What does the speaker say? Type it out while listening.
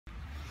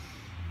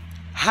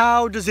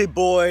How does a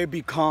boy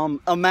become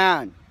a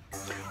man?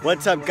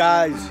 What's up,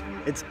 guys?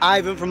 It's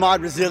Ivan from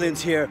𝗪𝗏𝘀𝗵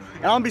here,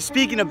 and I'll be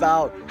speaking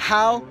about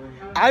how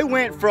I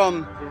went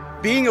from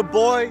being a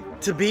boy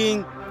to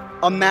being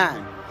a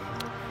man.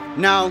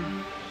 Now,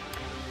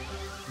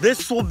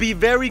 this will be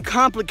very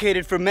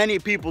complicated for many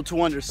people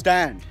to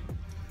understand.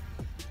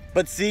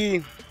 But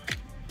see,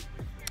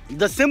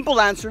 the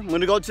simple answer, I'm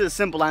going to go to the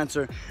simple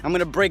answer. I'm going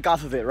to break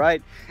off of it,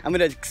 right? I'm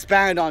going to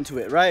expand onto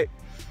it, right?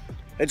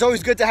 It's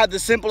always good to have the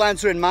simple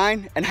answer in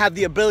mind and have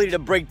the ability to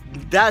break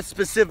that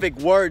specific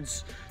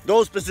words,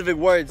 those specific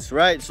words,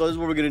 right? So this is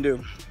what we're going to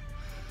do.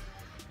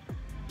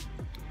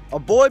 A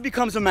boy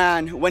becomes a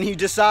man when he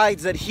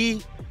decides that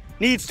he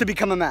needs to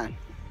become a man.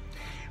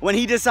 When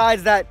he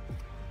decides that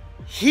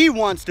he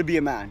wants to be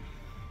a man.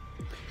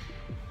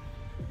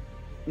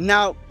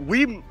 Now,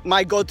 we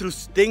might go through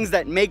things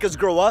that make us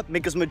grow up,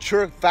 make us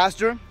mature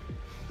faster.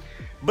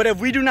 But if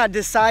we do not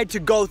decide to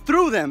go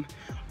through them,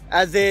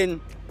 as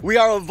in we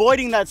are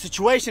avoiding that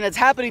situation that's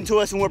happening to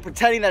us and we're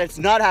pretending that it's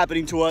not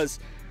happening to us,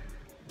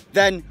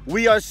 then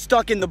we are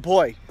stuck in the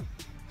boy.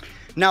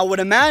 Now, what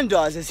a man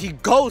does is he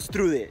goes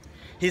through it.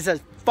 He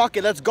says, fuck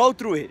it, let's go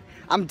through it.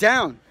 I'm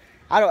down.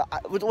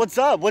 What's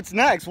up? What's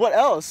next? What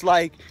else?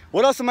 Like,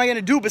 what else am I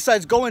gonna do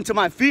besides go into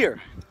my fear?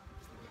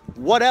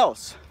 What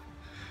else?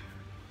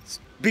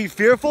 Be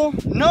fearful?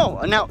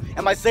 No. Now,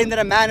 am I saying that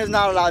a man is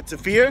not allowed to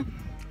fear?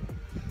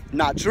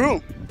 Not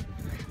true.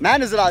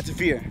 Man is allowed to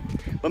fear.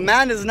 But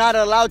man is not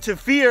allowed to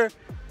fear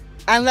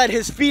and let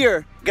his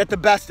fear get the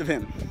best of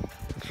him.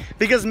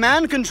 Because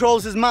man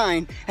controls his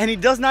mind and he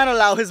does not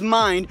allow his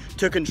mind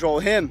to control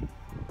him.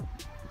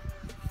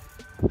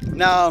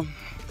 Now,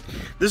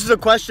 this is a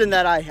question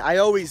that I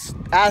always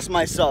asked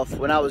myself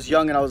when I was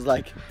young, and I was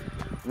like,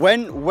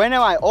 when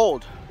am I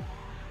old?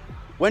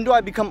 When do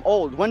I become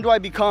old? When do I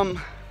become,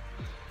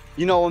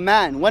 you know, a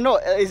man? When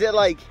is it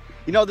like,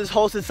 you know, this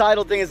whole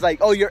societal thing is like,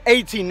 oh, you're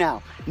 18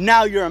 now.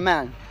 Now you're a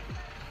man.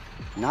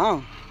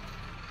 No.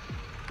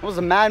 I was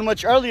a man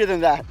much earlier than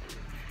that.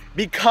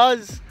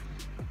 Because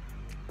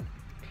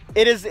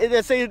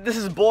they say this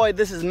is boy,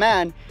 this is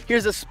man.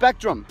 Here's a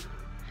spectrum.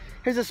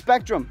 Here's a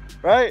spectrum,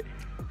 right?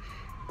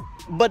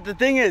 But the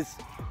thing is,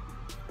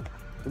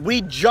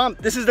 we jump.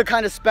 This is the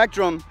kind of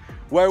spectrum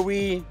where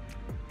we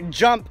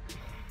jump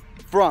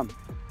from,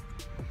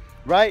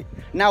 right?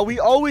 Now, we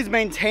always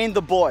maintain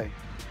the boy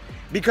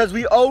because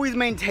we always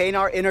maintain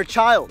our inner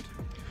child.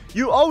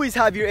 You always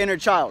have your inner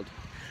child.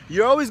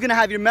 You're always going to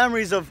have your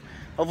memories of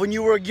when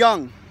you were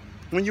young,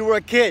 when you were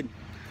a kid.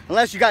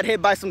 Unless you got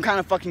hit by some kind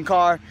of fucking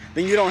car,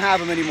 then you don't have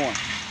them anymore,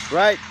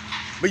 right?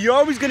 But you're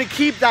always going to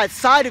keep that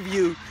side of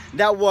you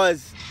that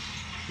was,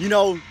 you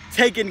know,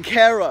 taken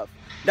care of,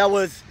 that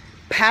was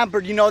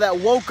pampered, you know, that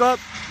woke up,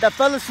 that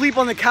fell asleep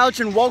on the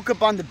couch and woke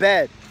up on the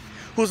bed,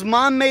 whose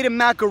mom made him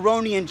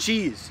macaroni and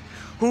cheese,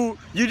 who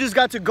you just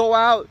got to go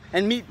out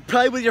and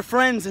play with your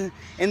friends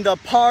in the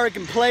park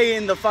and play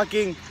in the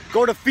fucking,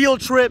 go to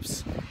field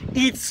trips,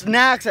 eat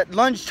snacks at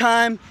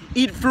lunchtime,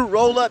 eat fruit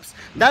roll-ups.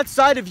 That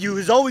side of you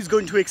is always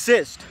going to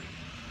exist.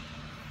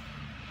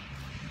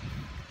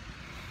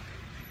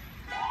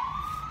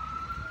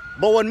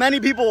 But what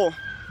many people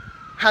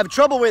have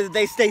trouble with,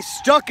 they stay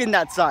stuck in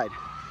that side.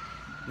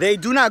 They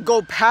do not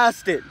go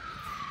past it.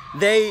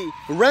 They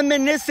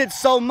reminisce it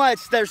so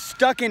much, they're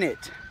stuck in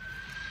it.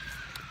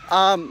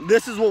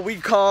 This is what we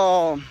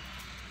call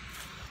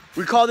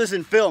this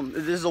in film.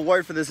 This is a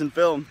word for this in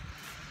film.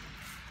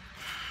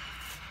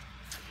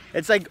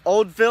 It's like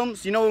old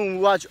films. You know when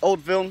we watch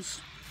old films?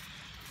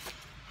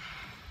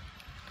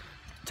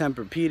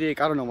 𝗪𝗶𝘀𝗵.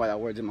 I don't know why that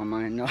word's in my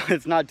mind. No,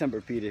 it's not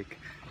𝗪𝗶𝘀𝗵.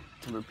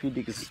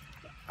 𝗪𝗶𝘀𝗵 is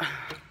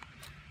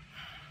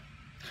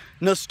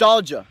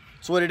nostalgia.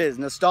 That's what it is,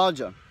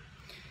 nostalgia.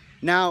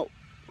 Now,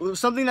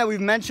 something that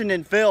we've mentioned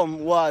in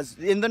film was,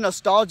 in the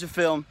nostalgia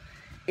film,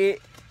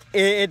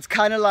 it's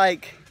kind of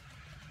like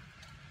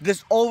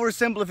this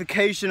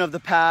oversimplification of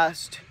the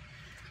past.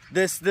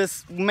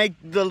 This make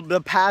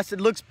the past, it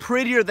looks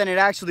prettier than it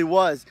actually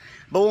was.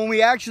 But when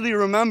we actually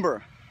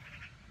remember,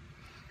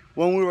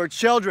 when we were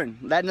children,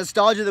 that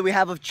nostalgia that we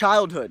have of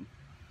childhood,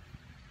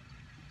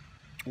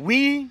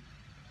 we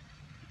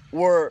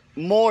were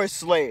more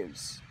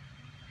slaves.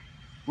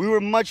 We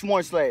were much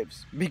more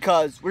slaves,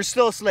 because we're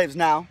still slaves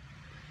now.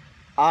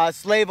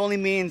 Slave only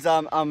means,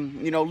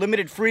 you know,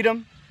 limited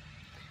freedom.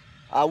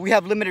 We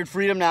have limited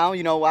freedom now.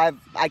 You know,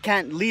 I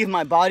can't leave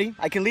my body.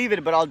 I can leave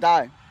it, but I'll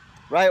die,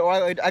 right? Or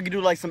I could do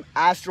like some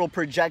astral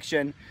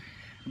projection,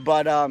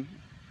 but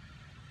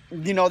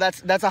you know,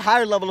 that's a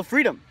higher level of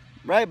freedom,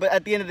 right? But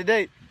at the end of the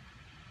day,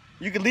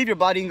 you can leave your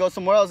body and go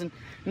somewhere else and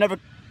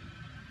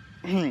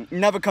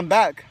never come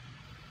back.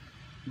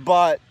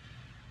 But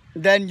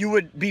then you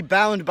would be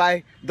bound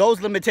by those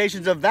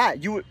limitations of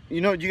that. You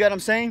know, you get what I'm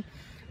saying?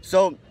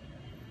 So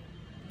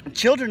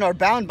children are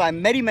bound by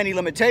many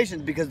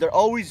limitations because they're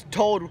always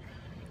told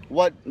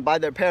what by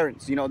their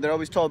parents. You know, they're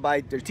always told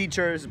by their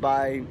teachers,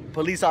 by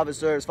police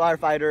officers,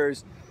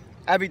 firefighters,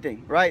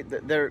 everything, right?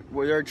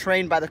 They're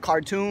trained by the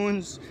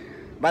cartoons,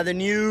 by the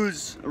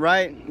news,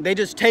 right? They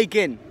just take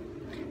in.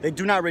 They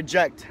do not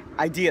reject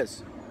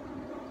ideas.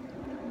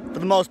 for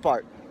the most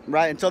part,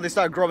 right? Until they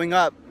start growing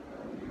up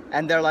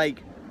and they're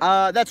like,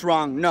 that's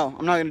wrong. No,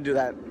 I'm not gonna do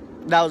that.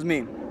 That was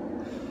me.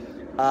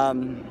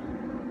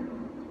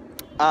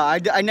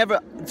 I never,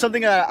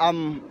 something that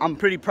I'm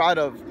pretty proud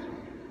of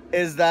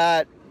is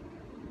that,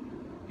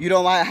 you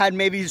know, I had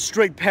maybe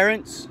strict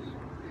parents,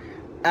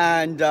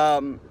 and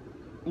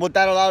what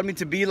that allowed me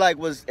to be like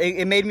was,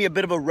 it made me a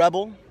bit of a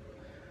rebel.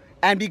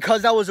 And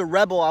because I was a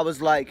rebel, I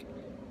was like,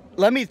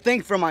 let me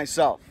think for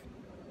myself.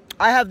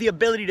 I have the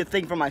ability to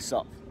think for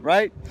myself,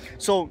 right?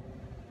 So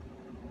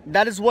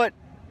that is what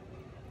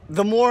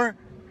the more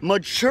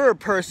mature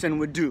person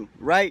would do,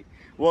 right?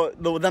 Well,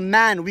 the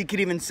man, we could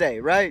even say,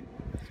 right?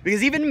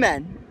 Because even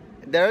men,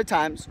 there are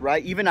times,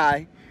 right, even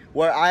I,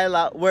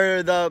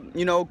 where the,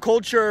 you know,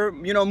 culture,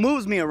 you know,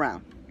 moves me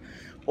around,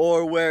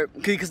 or where,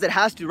 because it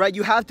has to, right?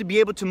 You have to be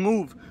able to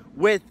move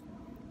with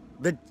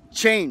the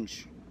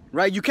change,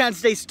 right? You can't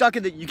stay stuck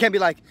in you can't be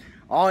like,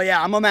 oh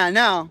yeah, I'm a man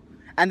now,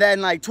 and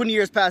then like 20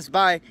 years pass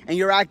by and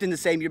you're acting the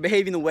same, you're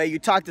behaving the way, you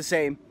talk the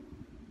same.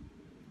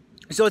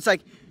 So it's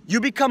like you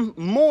become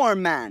more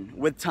man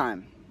with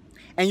time,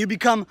 and you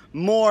become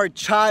more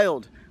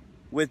child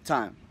with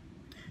time.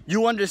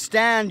 You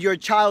understand your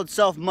child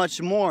self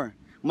much more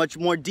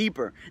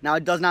deeper. Now,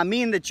 it does not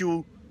mean that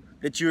you're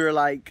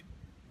like,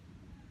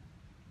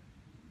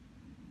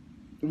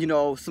 you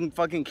know, some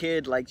fucking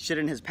kid like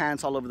shitting his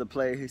pants all over the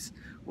place,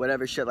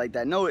 whatever shit like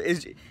that. No,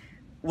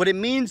 what it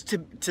means to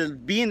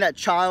being that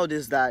child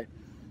is that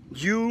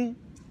you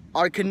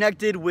are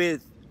connected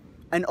with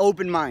an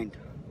open mind.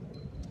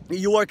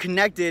 You are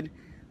connected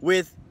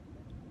with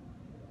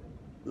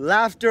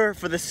laughter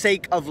for the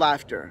sake of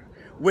laughter,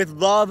 with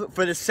love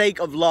for the sake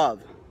of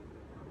love.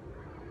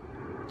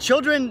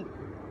 Children,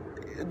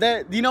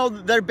 you know,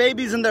 they're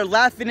babies and they're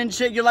laughing and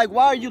shit. You're like,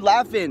 why are you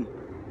laughing?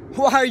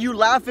 Why are you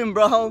laughing,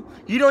 bro?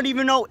 You don't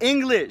even know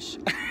English.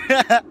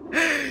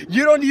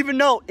 You don't even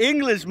know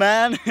English,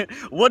 man.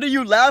 What are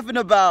you laughing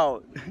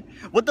about?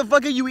 What the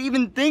fuck are you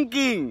even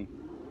thinking?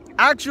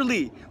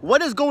 Actually,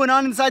 what is going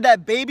on inside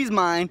that baby's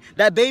mind?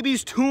 That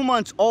baby's 2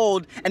 months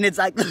old and it's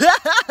like that's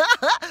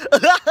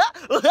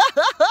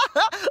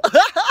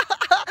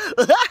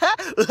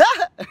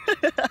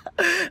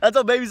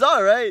how babies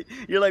are, right?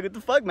 You're like, what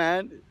the fuck,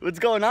 man? What's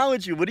going on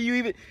with you? What do you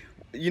even,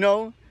 you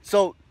know?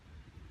 So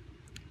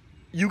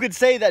you could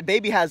say that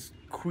baby has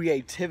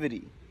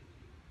creativity.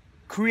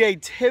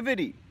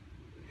 Creativity.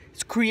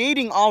 It's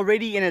creating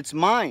already in its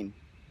mind.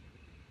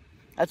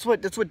 That's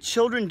what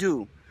children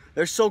do.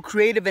 They're so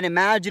creative and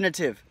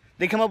imaginative.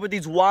 They come up with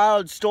these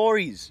wild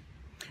stories.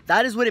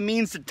 That is what it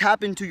means to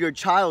tap into your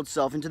child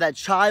self, into that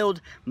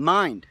child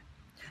mind.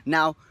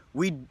 Now,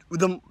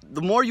 the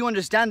more you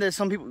understand this,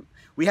 some people,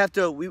 we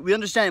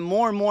understand it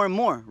more and more and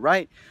more,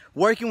 right?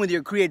 Working with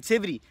your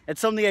creativity,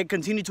 it's something that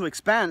continue to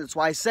expand. That's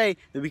why I say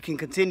that we can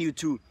continue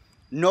to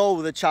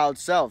know the child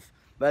self.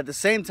 But at the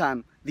same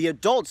time, the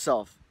adult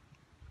self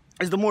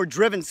is the more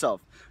driven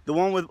self, the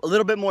one with a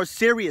little bit more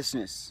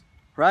seriousness,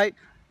 right?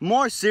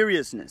 More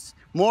seriousness,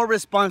 more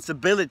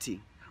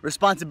responsibility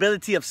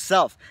of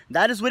self.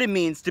 That is what it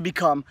means to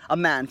become a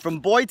man. From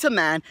boy to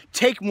man,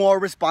 take more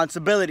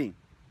responsibility.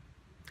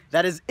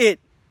 That is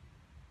it.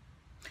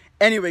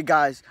 Anyway,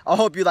 guys, I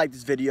hope you liked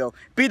this video.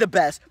 Be the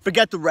best,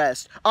 forget the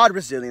rest. Odd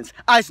resilience,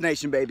 Ice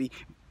Nation, baby.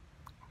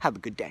 Have a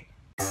good day.